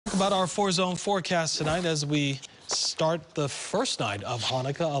About our 4-zone forecast tonight as we start the first night of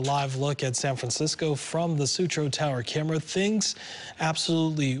Hanukkah. A live look at San Francisco from the Sutro Tower camera. Things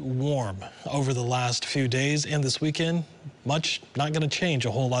absolutely warm over the last few days and this weekend. Much not going to change a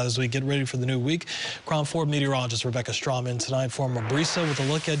whole lot as we get ready for the new week. Crown 4 meteorologist Rebecca Strom in tonight for Mabrisa with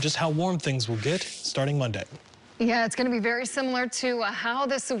a look at just how warm things will get starting Monday. Yeah, it's going to be very similar to how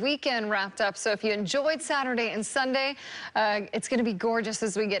this weekend wrapped up. So if you enjoyed Saturday and Sunday, it's going to be gorgeous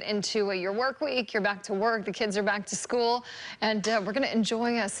as we get into your work week. You're back to work. The kids are back to school. And we're going to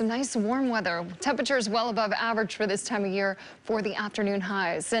enjoy some nice warm weather. Temperatures well above average for this time of year for the afternoon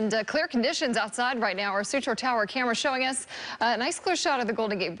highs. And clear conditions outside right now. Our Sutro Tower camera showing us a nice clear shot of the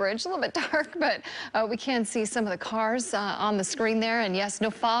Golden Gate Bridge. A little bit dark, but we can see some of the cars on the screen there. And yes,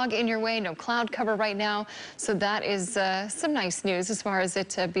 no fog in your way, no cloud cover right now. So that is some nice news as far as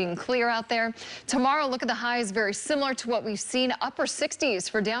it being clear out there. Tomorrow, look at the highs, very similar to what we've seen. Upper 60s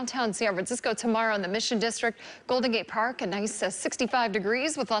for downtown San Francisco tomorrow in the Mission District, Golden Gate Park, a nice 65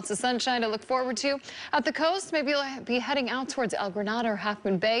 degrees with lots of sunshine to look forward to. At the coast, maybe you'll be heading out towards El Granada or Half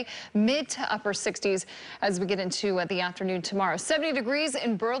Moon Bay, mid to upper 60s as we get into the afternoon tomorrow. 70 degrees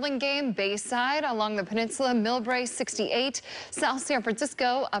in Burlingame, Bayside, along the peninsula, Millbrae 68, South San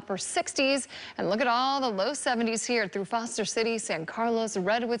Francisco, upper 60s, and look at all the low 70s here through Foster City, San Carlos,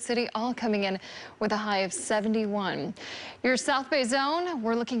 Redwood City, all coming in with a high of 71. Your South Bay zone,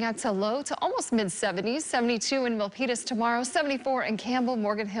 we're looking at a low to almost mid 70s, 72 in Milpitas tomorrow, 74 in Campbell,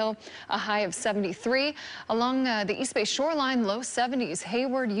 Morgan Hill, a high of 73. Along the East Bay shoreline, low 70s,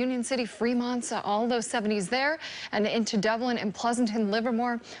 Hayward, Union City, Fremont, all those 70s there, and into Dublin and Pleasanton,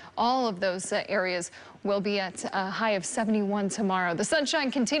 Livermore, all of those areas will be at a high of 71 tomorrow. The sunshine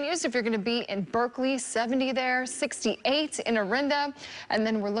continues if you're going to be in Berkeley, 70 there, 68 in Orinda, and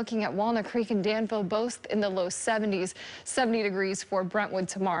then we're looking at Walnut Creek and Danville, both in the low 70s, 70 degrees for Brentwood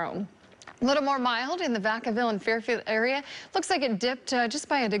tomorrow. A little more mild in the Vacaville and Fairfield area. Looks like it dipped just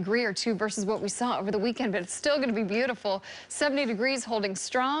by a degree or two versus what we saw over the weekend, but it's still going to be beautiful. 70 degrees holding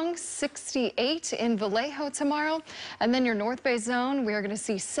strong, 68 in Vallejo tomorrow. And then your North Bay zone, we are going to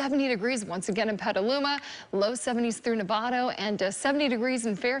see 70 degrees once again in Petaluma, low 70s through Novato, and 70 degrees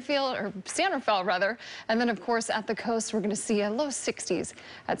in Fairfield, or San Rafael rather. And then, of course, at the coast, we're going to see a low 60s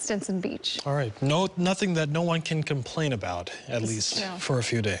at Stinson Beach. All right. Nothing that no one can complain about, at least for a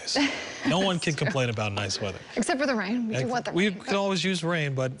few days. No one can complain about nice weather. Except for the rain. We do want the rain. We can always use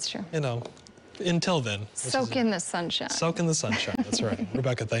rain, but, you know, until then. Soak in the sunshine. Soak in the sunshine. That's right.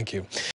 Rebecca, thank you.